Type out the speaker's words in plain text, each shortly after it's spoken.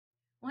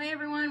Hey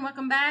everyone,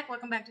 welcome back.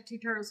 Welcome back to Two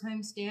Turtles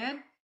Homestead.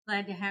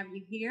 Glad to have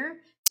you here.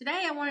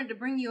 Today I wanted to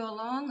bring you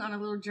along on a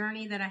little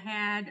journey that I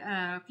had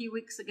a few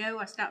weeks ago.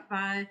 I stopped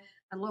by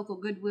a local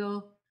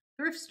Goodwill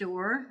thrift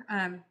store.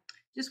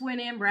 Just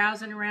went in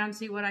browsing around to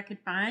see what I could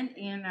find,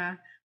 and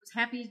was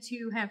happy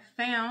to have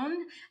found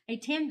a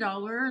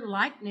 $10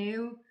 like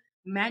new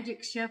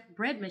Magic Chef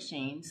bread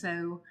machine.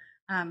 So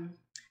come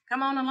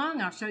on along,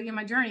 I'll show you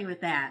my journey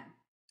with that.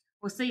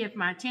 We'll see if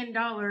my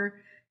 $10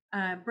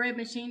 bread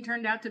machine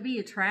turned out to be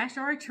a trash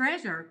or a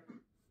treasure.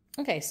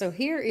 Okay, so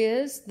here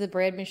is the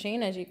bread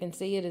machine. As you can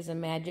see, it is a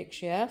Magic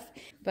Chef.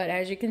 But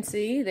as you can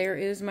see, there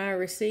is my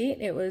receipt.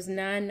 It was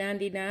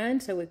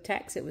 $9.99, so with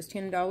tax it was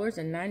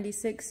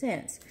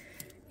 $10.96.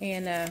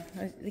 And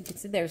as you can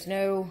see, there's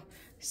no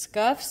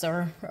scuffs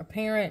or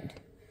apparent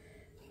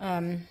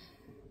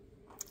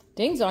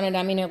dings on it.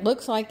 I mean, it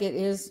looks like it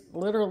is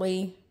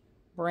literally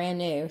brand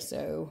new.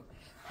 So,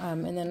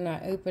 and then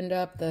I opened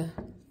up the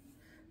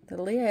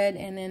lid,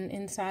 and then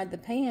inside the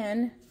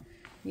pan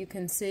you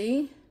can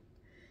see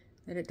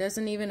that it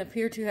doesn't even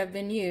appear to have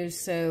been used.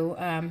 So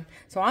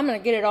so I'm going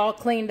to get it all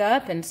cleaned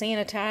up and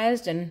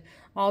sanitized and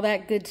all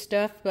that good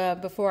stuff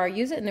before I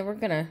use it, and then we're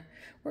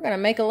gonna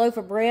make a loaf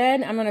of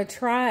bread. I'm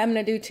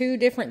gonna do two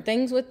different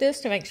things with this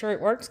to make sure it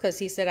works, because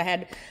he said I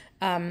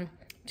had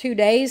 2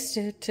 days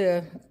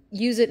to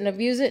use it and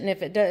abuse it, and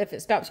if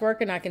it stops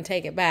working, I can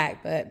take it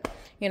back. But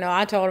you know,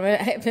 I told him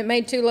if it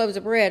made 2 loaves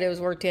of bread, it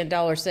was worth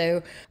 $10.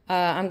 So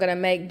I'm gonna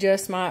make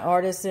just my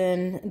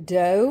artisan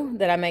dough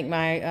that I make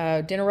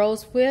my dinner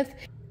rolls with.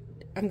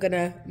 I'm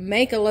gonna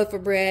make a loaf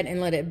of bread and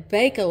let it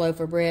bake a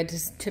loaf of bread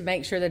to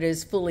make sure that it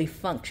is fully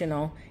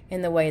functional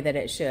in the way that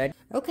it should.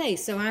 Okay,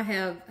 so I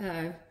have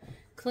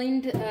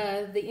cleaned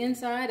the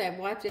inside. I've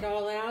wiped it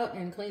all out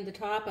and cleaned the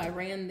top. I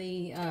ran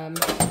the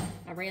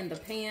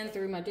pan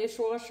through my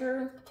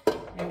dishwasher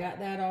and got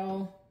that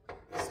all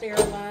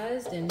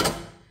sterilized and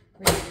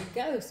ready to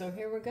go. So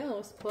here we go.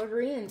 Let's plug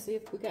her in and see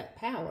if we got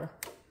power.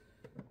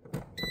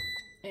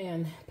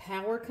 And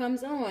power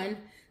comes on.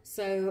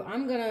 So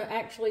I'm gonna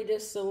actually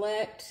just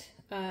select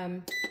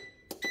the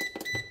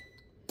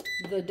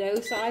dough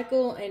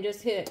cycle and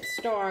just hit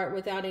start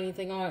without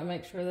anything on it.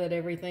 Make sure that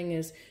everything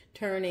is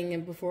turning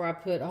and before I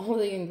put all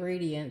the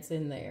ingredients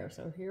in there.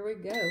 So here we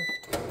go.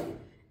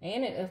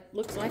 And it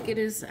looks like it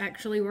is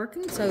actually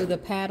working. So the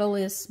paddle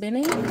is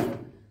spinning.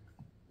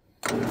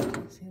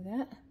 See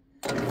that?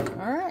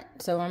 All right,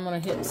 so I'm gonna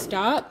hit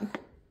stop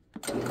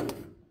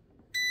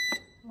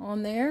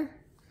on there,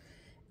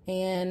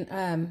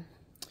 and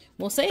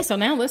we'll see. So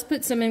now let's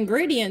put some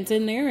ingredients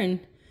in there and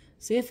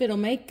see if it'll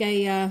make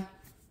see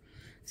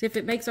if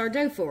it makes our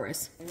dough for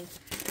us.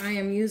 I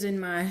am using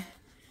my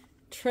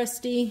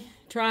trusty,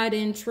 tried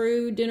and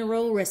true dinner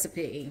roll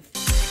recipe.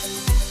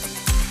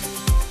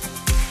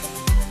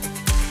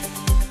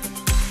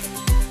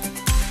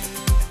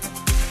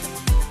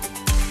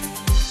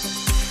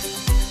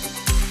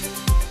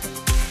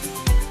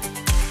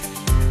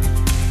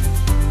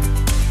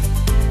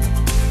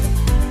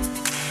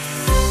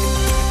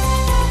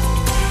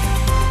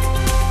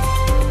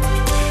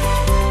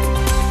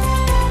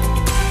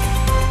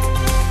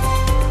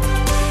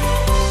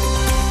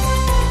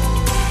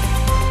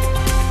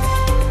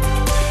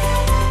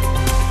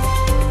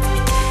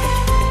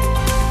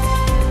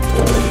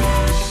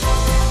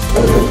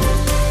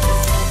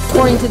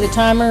 According to the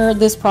timer,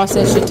 this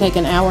process should take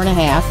an hour and a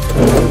half.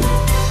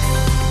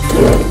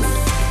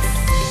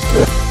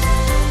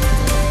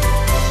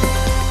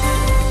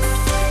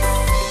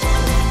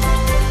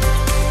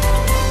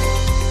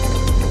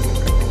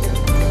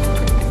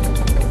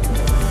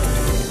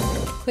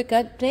 Quick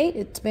update,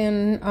 it's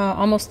been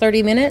almost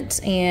 30 minutes,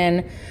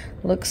 and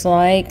looks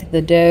like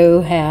the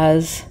dough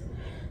has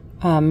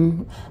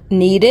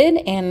kneaded,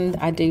 and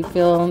I do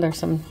feel there's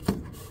some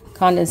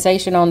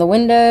condensation on the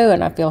window,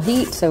 and I feel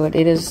heat, so it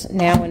is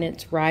now in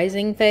its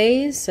rising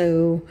phase.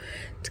 So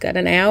it's got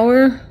an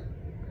hour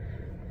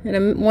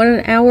and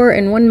 1 hour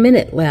and 1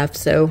 minute left,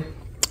 so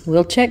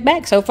we'll check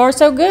back. So far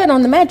so good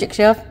on the Magic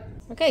Chef.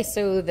 Okay,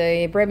 so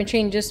the bread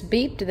machine just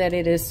beeped that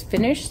it is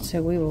finished,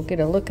 so we will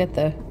get a look at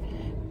the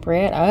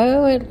bread.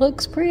 Oh, it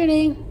looks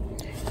pretty.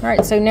 All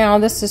right, so now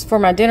this is for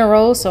my dinner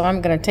rolls, so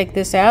I'm going to take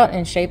this out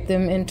and shape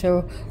them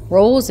into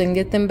rolls and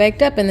get them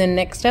baked up, and then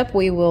next up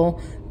we will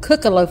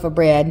cook a loaf of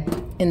bread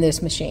in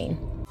this machine.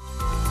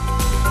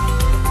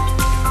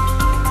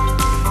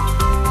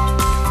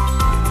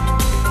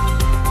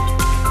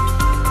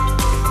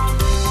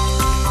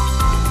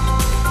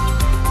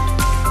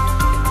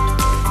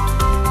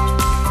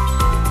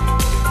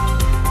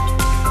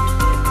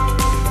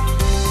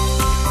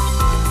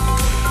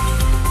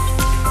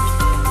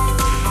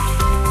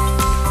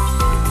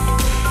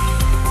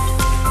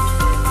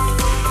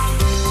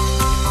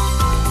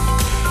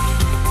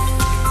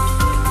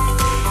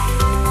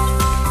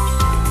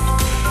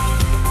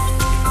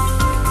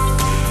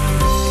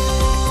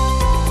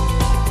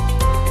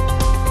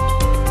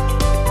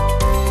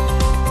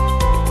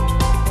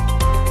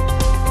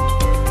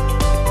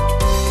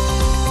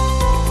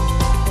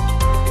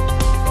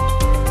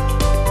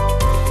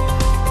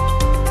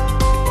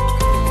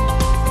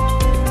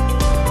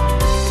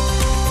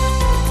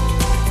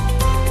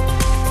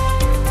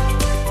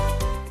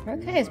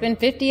 been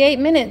 58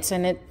 minutes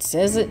and it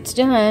says it's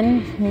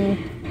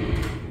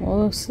done.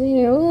 We'll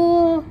see.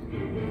 Oh,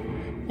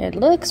 it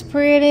looks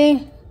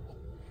pretty.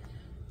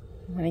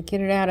 I'm going to get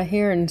it out of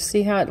here and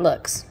see how it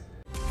looks.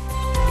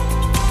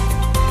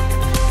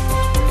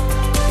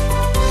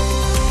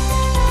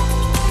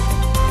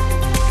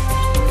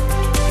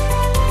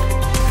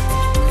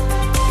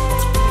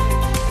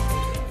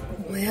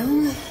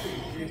 Well,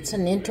 it's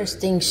an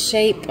interesting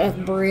shape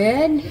of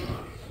bread.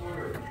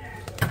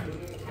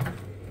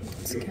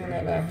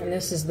 And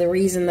this is the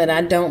reason that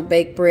I don't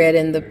bake bread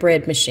in the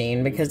bread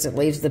machine, because it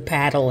leaves the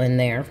paddle in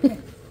there.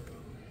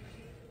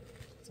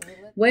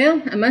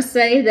 Well, I must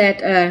say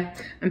that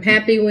I'm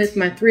happy with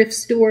my thrift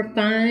store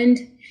find.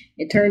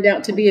 It turned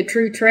out to be a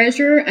true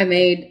treasure. I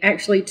made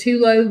actually 2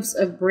 loaves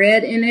of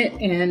bread in it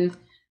and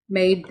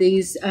made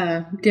these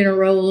dinner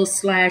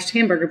rolls /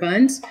 hamburger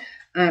buns.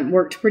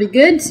 Worked pretty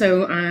good,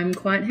 so I'm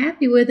quite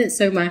happy with it.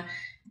 So my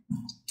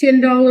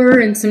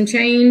 $10 and some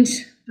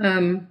change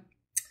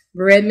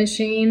bread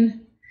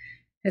machine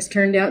has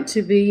turned out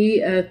to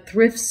be a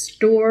thrift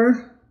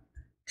store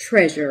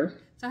treasure.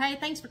 So hey,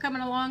 thanks for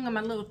coming along on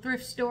my little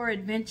thrift store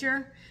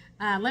adventure.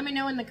 Let me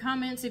know in the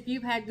comments if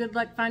you've had good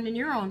luck finding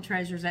your own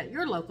treasures at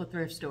your local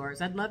thrift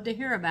stores. I'd love to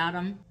hear about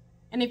them.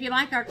 And if you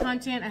like our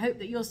content, I hope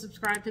that you'll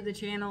subscribe to the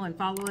channel and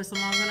follow us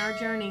along on our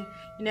journey.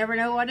 You never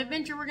know what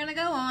adventure we're going to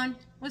go on.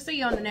 We'll see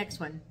you on the next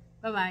one.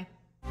 Bye-bye.